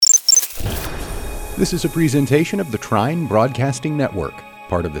This is a presentation of the Trine Broadcasting Network,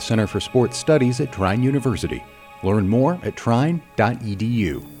 part of the Center for Sports Studies at Trine University. Learn more at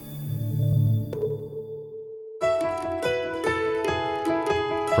trine.edu.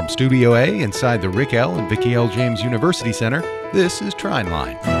 From Studio A inside the Rick L. and Vicki L. James University Center, this is Trine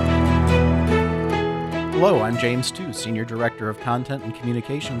Line. Hello, I'm James Tu, Senior Director of Content and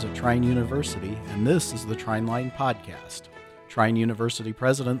Communications at Trine University, and this is the Trine Line Podcast. Trine University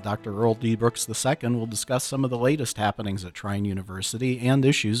President Dr. Earl D. Brooks II will discuss some of the latest happenings at Trine University and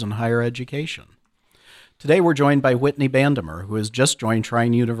issues in higher education. Today we're joined by Whitney Bandemer, who has just joined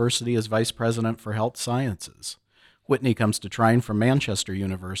Trine University as Vice President for Health Sciences. Whitney comes to Trine from Manchester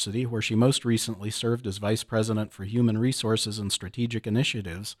University, where she most recently served as Vice President for Human Resources and Strategic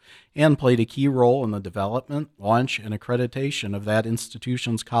Initiatives and played a key role in the development, launch, and accreditation of that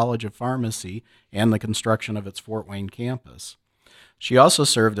institution's College of Pharmacy and the construction of its Fort Wayne campus. She also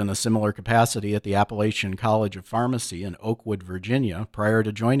served in a similar capacity at the Appalachian College of Pharmacy in Oakwood, Virginia, prior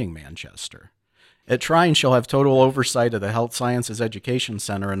to joining Manchester. At Trine, she'll have total oversight of the Health Sciences Education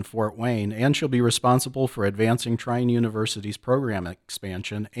Center in Fort Wayne, and she'll be responsible for advancing Trine University's program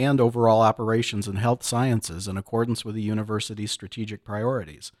expansion and overall operations in health sciences in accordance with the university's strategic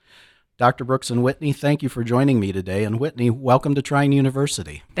priorities. Dr. Brooks and Whitney, thank you for joining me today. And Whitney, welcome to Trine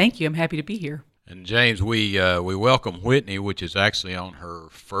University. Thank you. I'm happy to be here. And James, we welcome Whitney, which is actually on her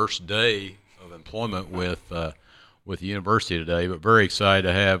first day of employment with the university today, but very excited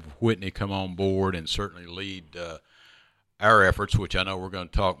to have Whitney come on board and certainly lead our efforts, which I know we're going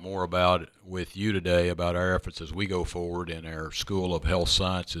to talk more about with you today, about our efforts as we go forward in our School of Health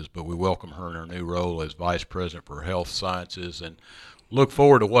Sciences. But we welcome her in her new role as Vice President for Health Sciences and look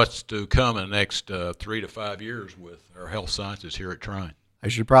forward to what's to come in the next 3 to 5 years with our health sciences here at Trine. I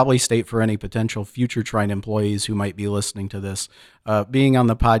should probably state for any potential future Trine employees who might be listening to this, being on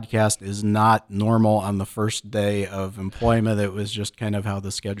the podcast is not normal on the first day of employment. It was just kind of how the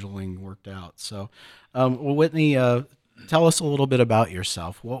scheduling worked out. So, Whitney, tell us a little bit about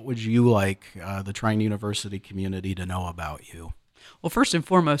yourself. What would you like the Trine University community to know about you? Well, first and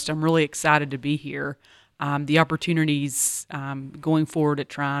foremost, I'm really excited to be here. The opportunities going forward at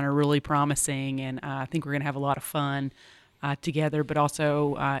Trine are really promising, and I think we're going to have a lot of fun together, but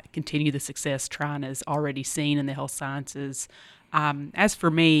also continue the success Trine has already seen in the health sciences. As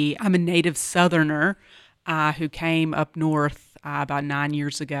for me, I'm a native Southerner who came up north about 9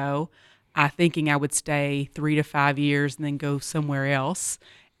 years ago, thinking I would stay 3 to 5 years and then go somewhere else.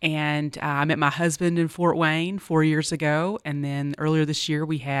 And I met my husband in Fort Wayne 4 years ago, and then earlier this year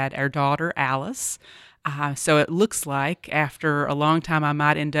we had our daughter, Alice. So it looks like after a long time I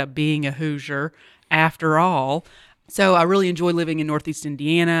might end up being a Hoosier after all. So I really enjoy living in Northeast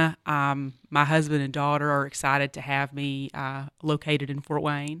Indiana. My husband and daughter are excited to have me located in Fort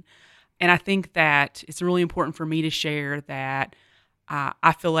Wayne. And I think that it's really important for me to share that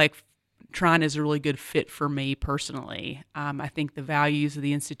I feel like Trine is a really good fit for me personally. I think the values of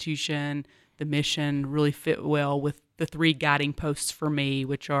the institution, the mission really fit well with the 3 guiding posts for me,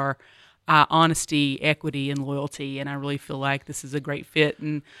 which are honesty, equity, and loyalty. And I really feel like this is a great fit.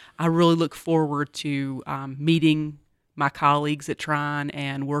 And I really look forward to meeting my colleagues at Trine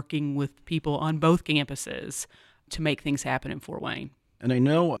and working with people on both campuses to make things happen in Fort Wayne. And I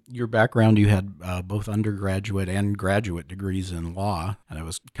know your background, you had both undergraduate and graduate degrees in law. And I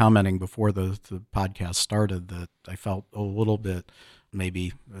was commenting before the podcast started that I felt a little bit,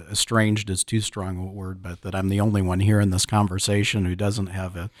 maybe estranged is too strong a word, but that I'm the only one here in this conversation who doesn't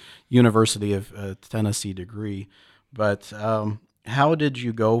have a University of Tennessee degree. But how did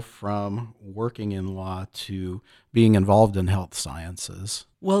you go from working in law to being involved in health sciences?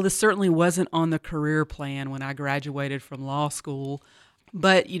 Well, this certainly wasn't on the career plan when I graduated from law school,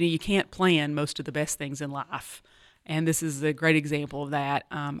 but you can't plan most of the best things in life. And this is a great example of that.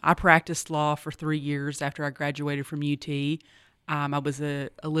 I practiced law for 3 years after I graduated from UT. I was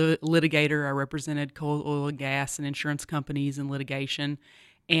a litigator. I represented coal, oil, and gas and insurance companies in litigation,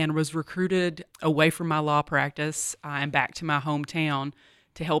 and was recruited away from my law practice and back to my hometown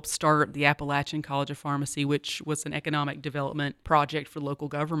to help start the Appalachian College of Pharmacy, which was an economic development project for local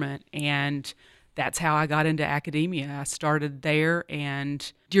government. And that's how I got into academia. I started there,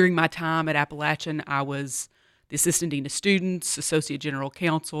 and during my time at Appalachian, I was the assistant dean of students, associate general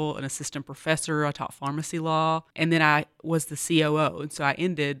counsel, an assistant professor. I taught pharmacy law, and then I was the COO. And so I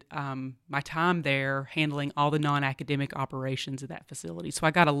ended my time there handling all the non-academic operations of that facility. So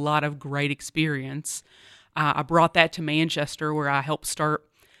I got a lot of great experience. I brought that to Manchester, where I helped start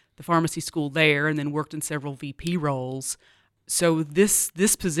the pharmacy school there and then worked in several VP roles. So this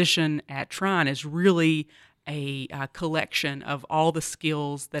position at Trine is really a collection of all the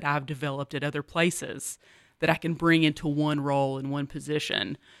skills that I've developed at other places that I can bring into one role in one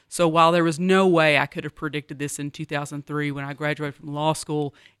position. So while there was no way I could have predicted this in 2003 when I graduated from law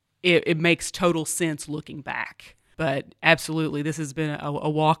school, it makes total sense looking back. But absolutely, this has been a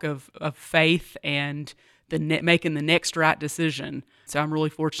walk of faith and making the next right decision. So I'm really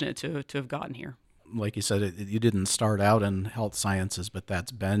fortunate to have gotten here. Like you said, you didn't start out in health sciences, but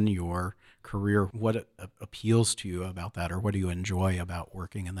that's been your career. What appeals to you about that, or what do you enjoy about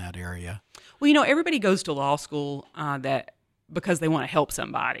working in that area? Well, everybody goes to law school that because they want to help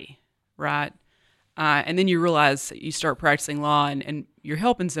somebody, right? And then you realize you start practicing law and you're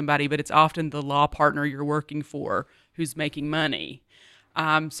helping somebody, but it's often the law partner you're working for who's making money.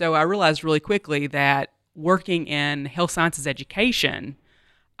 So I realized really quickly that working in health sciences education,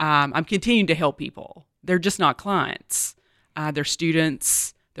 I'm continuing to help people. They're just not clients. They're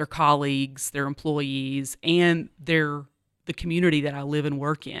students, they're colleagues, they're employees, and they're the community that I live and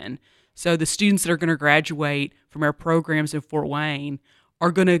work in. So the students that are going to graduate from our programs in Fort Wayne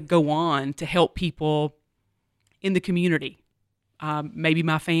are going to go on to help people in the community, maybe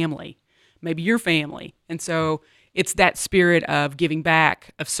my family, maybe your family. And so it's that spirit of giving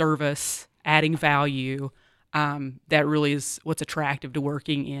back, of service, adding value, that really is what's attractive to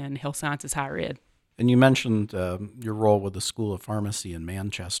working in health sciences higher ed. And you mentioned your role with the School of Pharmacy in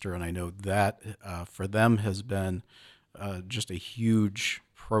Manchester, and I know that for them has been just a huge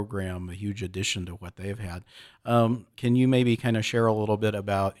program, a huge addition to what they've had. Can you maybe kind of share a little bit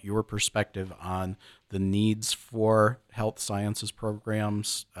about your perspective on the needs for health sciences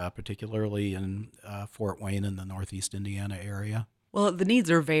programs, particularly in Fort Wayne and the Northeast Indiana area? Well, the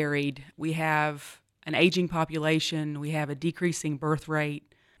needs are varied. We have an aging population, we have a decreasing birth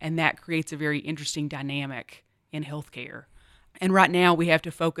rate, and that creates a very interesting dynamic in healthcare. And right now we have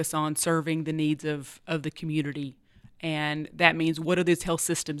to focus on serving the needs of the community. And that means what do these health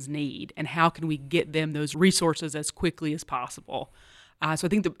systems need and how can we get them those resources as quickly as possible? So I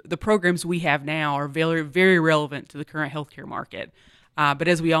think the programs we have now are very, very relevant to the current healthcare market. But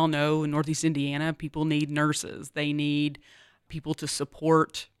as we all know, in Northeast Indiana, people need nurses. They need people to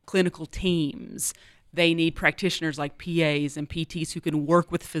support clinical teams. They need practitioners like PAs and PTs who can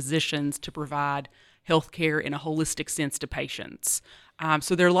work with physicians to provide health care in a holistic sense to patients.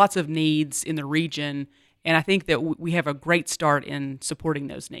 So there are lots of needs in the region, and I think that we have a great start in supporting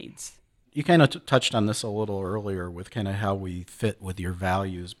those needs. You kind of touched on this a little earlier with kind of how we fit with your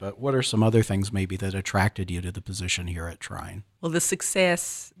values, but what are some other things maybe that attracted you to the position here at Trine? Well, the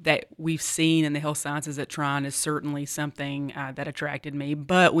success that we've seen in the health sciences at Trine is certainly something that attracted me.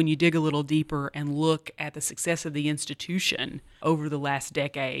 But when you dig a little deeper and look at the success of the institution over the last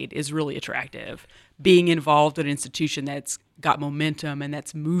decade is really attractive. Being involved in an institution that's got momentum and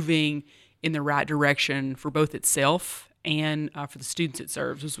that's moving in the right direction for both itself and for the students it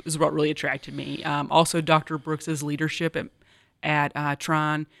serves is what really attracted me. Also, Dr. Brooks's leadership at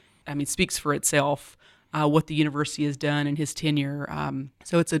Trine, speaks for itself. What the university has done in his tenure.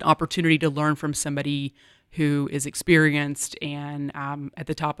 So it's an opportunity to learn from somebody who is experienced and at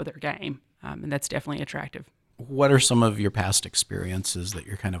the top of their game, and that's definitely attractive. What are some of your past experiences that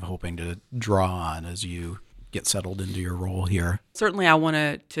you're kind of hoping to draw on as you get settled into your role here? Certainly I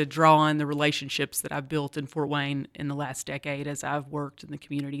want to draw on the relationships that I've built in Fort Wayne in the last decade as I've worked in the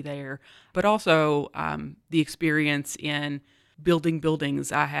community there, but also the experience in building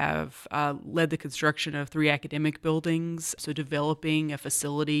buildings. I have led the construction of 3 academic buildings, so developing a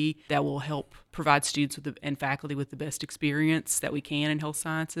facility that will help provide students and faculty with the best experience that we can in health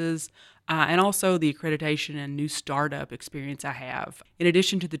sciences, and also the accreditation and new startup experience I have. In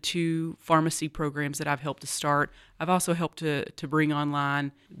addition to the 2 pharmacy programs that I've helped to start, I've also helped to bring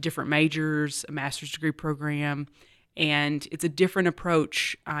online different majors, a master's degree program, and it's a different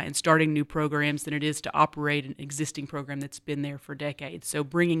approach in starting new programs than it is to operate an existing program that's been there for decades. So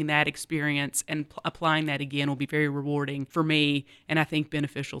bringing that experience and applying that again will be very rewarding for me and I think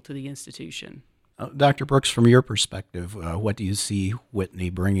beneficial to the institution. Dr. Brooks, from your perspective, what do you see Whitney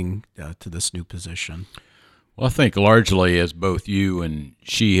bringing to this new position? Well, I think largely, as both you and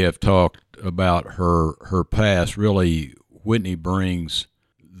she have talked about her past, really Whitney brings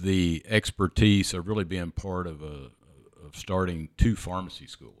the expertise of really being part of starting 2 pharmacy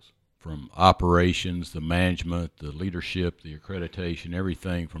schools, from operations, the management, the leadership, the accreditation,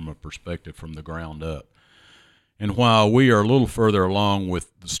 everything from a perspective from the ground up. And while we are a little further along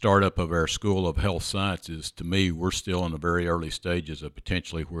with the startup of our School of Health Sciences, to me, we're still in the very early stages of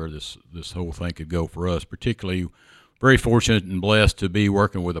potentially where this whole thing could go for us. Particularly, very fortunate and blessed to be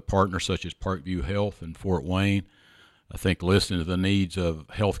working with a partner such as Parkview Health in Fort Wayne. I think, listening to the needs of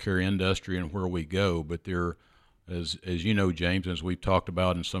healthcare industry and where we go. But there, as you know, James, as we've talked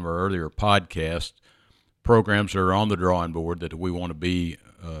about in some of our earlier podcasts, programs that are on the drawing board that we want to be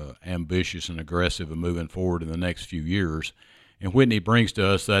ambitious and aggressive and moving forward in the next few years. And Whitney brings to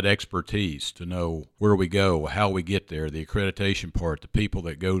us that expertise to know where we go, how we get there, the accreditation part, the people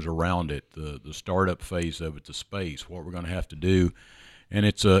that goes around it, the startup phase of it, the space, what we're going to have to do. And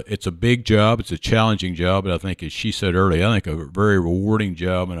it's a big job. It's a challenging job. But I think, as she said earlier, I think a very rewarding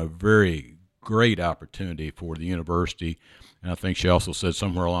job and a very great opportunity for the university. And I think she also said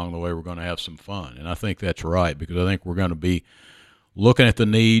somewhere along the way we're going to have some fun. And I think that's right, because I think we're going to be looking at the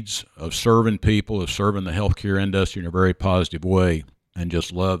needs of serving people, of serving the healthcare industry in a very positive way, and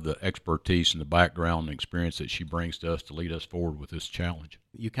just love the expertise and the background and experience that she brings to us to lead us forward with this challenge.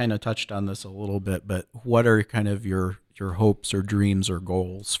 You kind of touched on this a little bit, but what are kind of your hopes or dreams or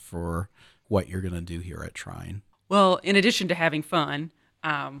goals for what you're going to do here at Trine? Well, in addition to having fun,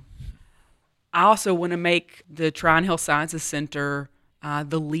 I also want to make the Trine Health Sciences Center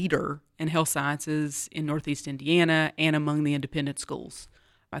the leader in health sciences in Northeast Indiana and among the independent schools.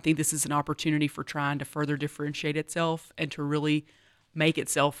 I think this is an opportunity for Trine to further differentiate itself and to really make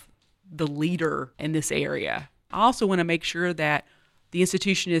itself the leader in this area. I also want to make sure that the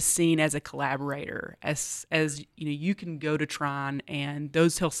institution is seen as a collaborator, as you can go to Trine and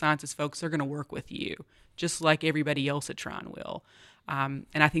those health sciences folks are going to work with you, just like everybody else at Trine will. And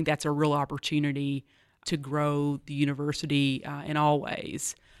I think that's a real opportunity to grow the university in all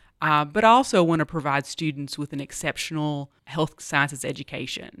ways. But I also want to provide students with an exceptional health sciences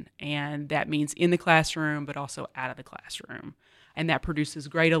education. And that means in the classroom, but also out of the classroom. And that produces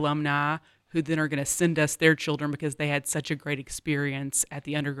great alumni who then are going to send us their children because they had such a great experience at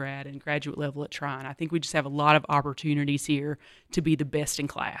the undergrad and graduate level at Trine. I think we just have a lot of opportunities here to be the best in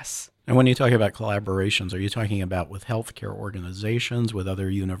class. And when you talk about collaborations, are you talking about with healthcare organizations, with other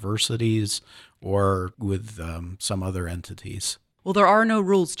universities, or with some other entities? Well, there are no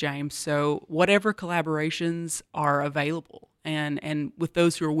rules, James, so whatever collaborations are available, and with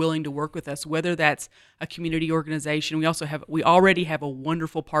those who are willing to work with us, whether that's a community organization, we already have a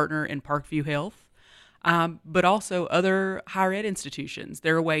wonderful partner in Parkview Health, but also other higher ed institutions.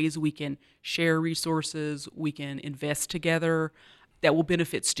 There are ways we can share resources, we can invest together that will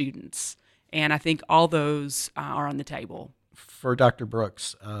benefit students, and I think all those are on the table. For Dr.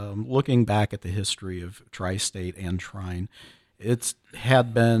 Brooks, looking back at the history of Tri-State and Trine, it's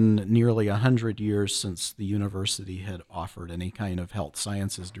had been nearly 100 years since the university had offered any kind of health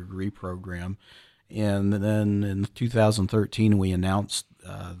sciences degree program. And then in 2013, we announced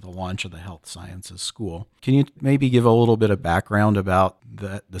the launch of the Health Sciences School. Can you maybe give a little bit of background about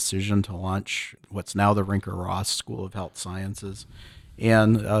that decision to launch what's now the Rinker-Ross School of Health Sciences?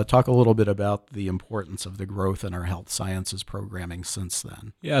 And talk a little bit about the importance of the growth in our health sciences programming since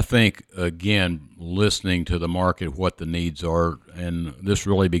then. Yeah, I think, again, listening to the market, what the needs are, and this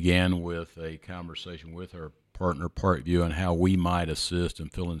really began with a conversation with our partner Parkview on how we might assist in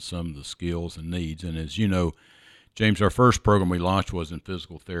filling some of the skills and needs. And as you know, James, our first program we launched was in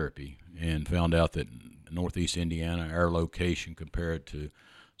physical therapy, and found out that in Northeast Indiana, our location compared to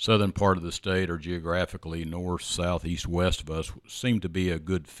southern part of the state, or geographically north, south, east, west of us, seemed to be a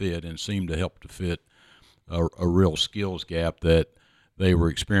good fit and seemed to help to fit a real skills gap that they were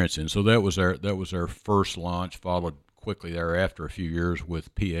experiencing. So that was our first launch, followed quickly thereafter a few years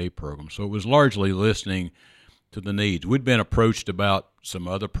with PA programs. So it was largely listening to the needs. We'd been approached about some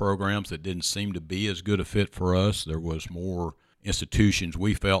other programs that didn't seem to be as good a fit for us. There was more institutions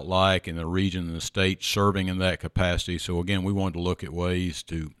we felt like in the region and the state serving in that capacity. So again, we wanted to look at ways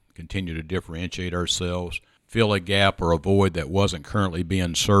to continue to differentiate ourselves, fill a gap or a void that wasn't currently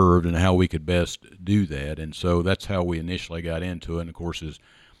being served, and how we could best do that. And so that's how we initially got into it. And of course, as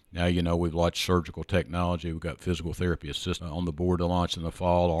now you know, we've launched surgical technology. We've got physical therapy assistant on the board to launch in the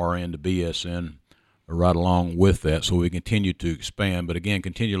fall, RN to BSN right along with that. So we continue to expand, but again,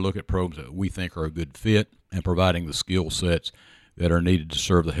 continue to look at programs that we think are a good fit and providing the skill sets that are needed to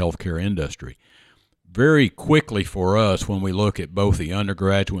serve the healthcare industry. Very quickly for us, when we look at both the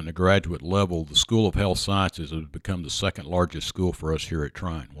undergraduate and the graduate level, the School of Health Sciences has become the second largest school for us here at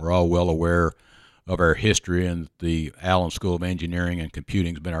Trine. We're all well aware of our history, and the Allen School of Engineering and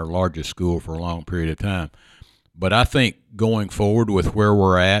Computing has been our largest school for a long period of time. But I think going forward with where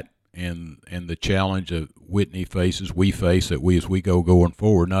we're at and the challenge that Whitney faces, we face, that we as we going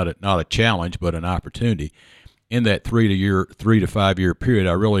forward, not a challenge but an opportunity. In that 3 to 5 year period,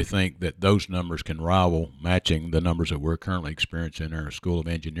 I really think that those numbers can rival matching the numbers that we're currently experiencing in our School of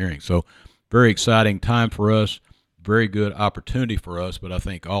Engineering. So very exciting time for us, very good opportunity for us, but I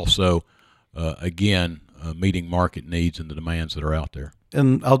think also, again, meeting market needs and the demands that are out there.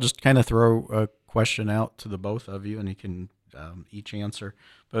 And I'll just kind of throw a question out to the both of you, and you can each answer.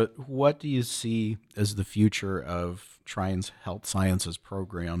 But what do you see as the future of Trine's health sciences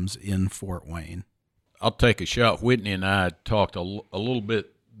programs in Fort Wayne? I'll take a shot. Whitney and I talked a little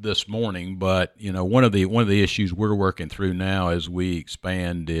bit this morning, but one of the issues we're working through now as we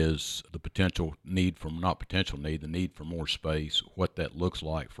expand is the potential need for the need for more space, what that looks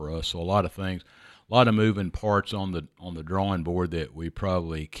like for us. So a lot of things, a lot of moving parts on the drawing board that we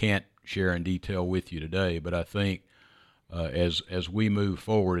probably can't share in detail with you today. But I think as we move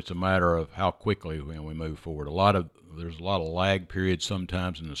forward, it's a matter of how quickly we move forward. There's a lot of lag periods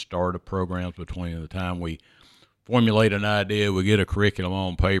sometimes in the start of programs between the time we formulate an idea, we get a curriculum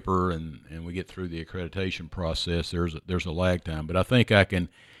on paper, and we get through the accreditation process. There's a lag time, but I think I can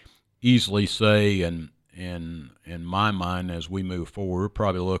easily say, in my mind, as we move forward, we're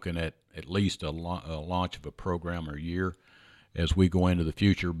probably looking at least a launch of a program a year as we go into the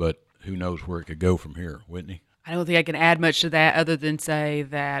future. But who knows where it could go from here, Whitney? I don't think I can add much to that other than say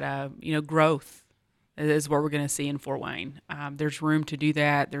that growth is what we're going to see in Fort Wayne. There's room to do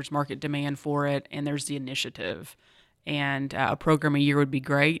that. There's market demand for it, and there's the initiative. And a program a year would be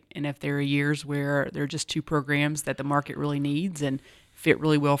great. And if there are years where there are just 2 programs that the market really needs and fit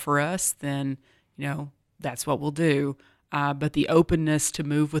really well for us, then that's what we'll do. But the openness to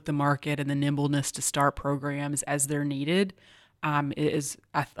move with the market and the nimbleness to start programs as they're needed is,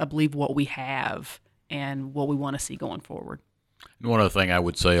 I believe, what we have and what we want to see going forward. And one other thing I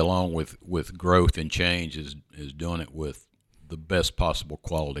would say, along with growth and change, is doing it with the best possible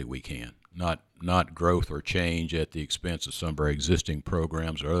quality we can. Not growth or change at the expense of some of our existing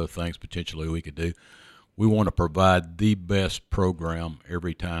programs or other things potentially we could do. We want to provide the best program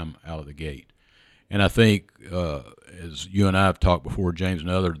every time out of the gate. And I think, as you and I have talked before, James and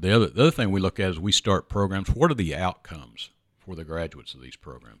the other thing we look at as we start programs, what are the outcomes for the graduates of these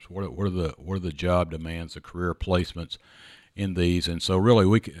programs? What are the job demands, the career placements in these? And so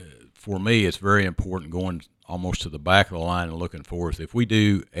really, for me, it's very important going almost to the back of the line and looking forward. If we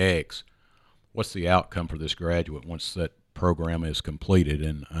do X, what's the outcome for this graduate once that program is completed?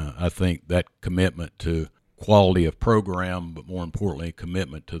 And I think that commitment to quality of program, but more importantly,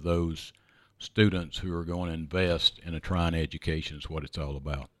 commitment to those students who are going to invest in a Trine education is what it's all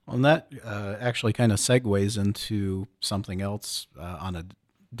about. Well, and that actually kind of segues into something else on a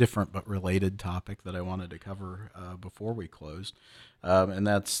different but related topic that I wanted to cover before we closed. And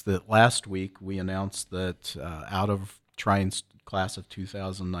that's that last week we announced that out of Trine's class of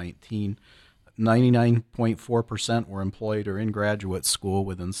 2019, 99.4% were employed or in graduate school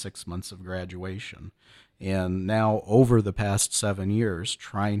within 6 months of graduation. And now, over the past 7 years,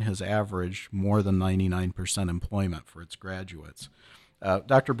 Trine has averaged more than 99% employment for its graduates.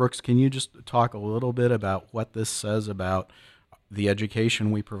 Dr. Brooks, can you just talk a little bit about what this says about the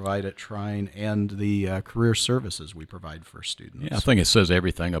education we provide at Trine and the career services we provide for students? Yeah, I think it says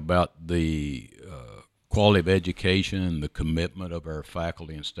everything about the quality of education and the commitment of our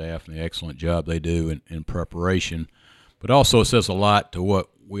faculty and staff and the excellent job they do in preparation. But also it says a lot to what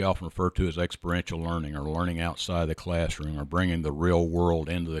we often refer to as experiential learning, or learning outside the classroom, or bringing the real world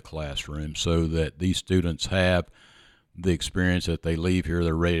into the classroom so that these students have the experience that they leave here,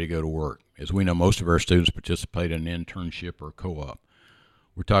 they're ready to go to work. As we know, most of our students participate in an internship or a co-op.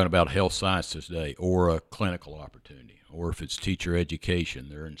 We're talking about health sciences today, or a clinical opportunity, or if it's teacher education,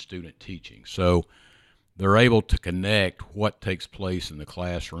 they're in student teaching. So they're able to connect what takes place in the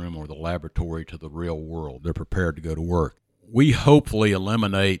classroom or the laboratory to the real world. They're prepared to go to work. We hopefully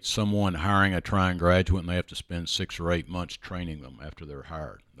eliminate someone hiring a Trine graduate and they have to spend 6 or 8 months training them after they're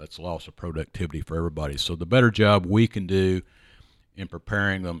hired. That's loss of productivity for everybody. So the better job we can do in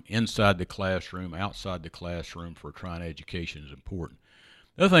preparing them inside the classroom, outside the classroom for Trine education is important.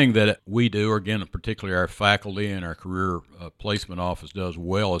 The other thing that we do, again, particularly our faculty and our career placement office does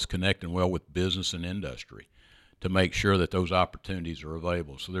well, is connecting well with business and industry to make sure that those opportunities are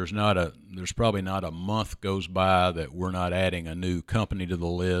available. So there's probably not a month goes by that we're not adding a new company to the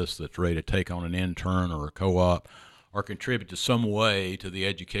list that's ready to take on an intern or a co-op or contribute to some way to the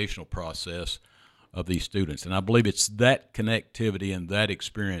educational process of these students. And I believe it's that connectivity and that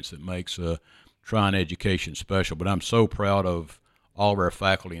experience that makes Trine education special. But I'm so proud of all of our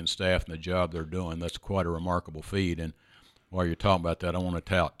faculty and staff and the job they're doing. That's quite a remarkable feat. And while you're talking about that, I want to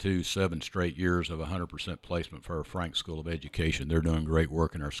tout 7 straight years of 100% placement for our Frank School of Education. They're doing great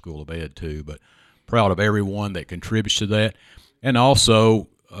work in our School of Ed too, but proud of everyone that contributes to that. And also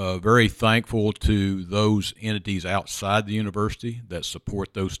very thankful to those entities outside the university that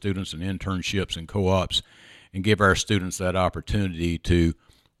support those students in internships and co-ops and give our students that opportunity to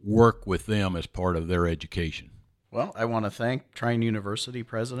work with them as part of their education. Well, I want to thank Trine University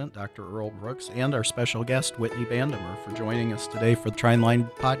President Dr. Earl Brooks and our special guest, Whitney Bandemer, for joining us today for the Trine Line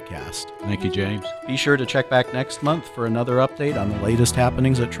podcast. Thank you, James. Be sure to check back next month for another update on the latest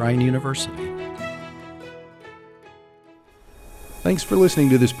happenings at Trine University. Thanks for listening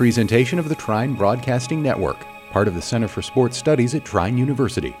to this presentation of the Trine Broadcasting Network, part of the Center for Sports Studies at Trine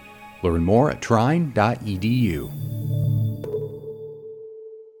University. Learn more at trine.edu.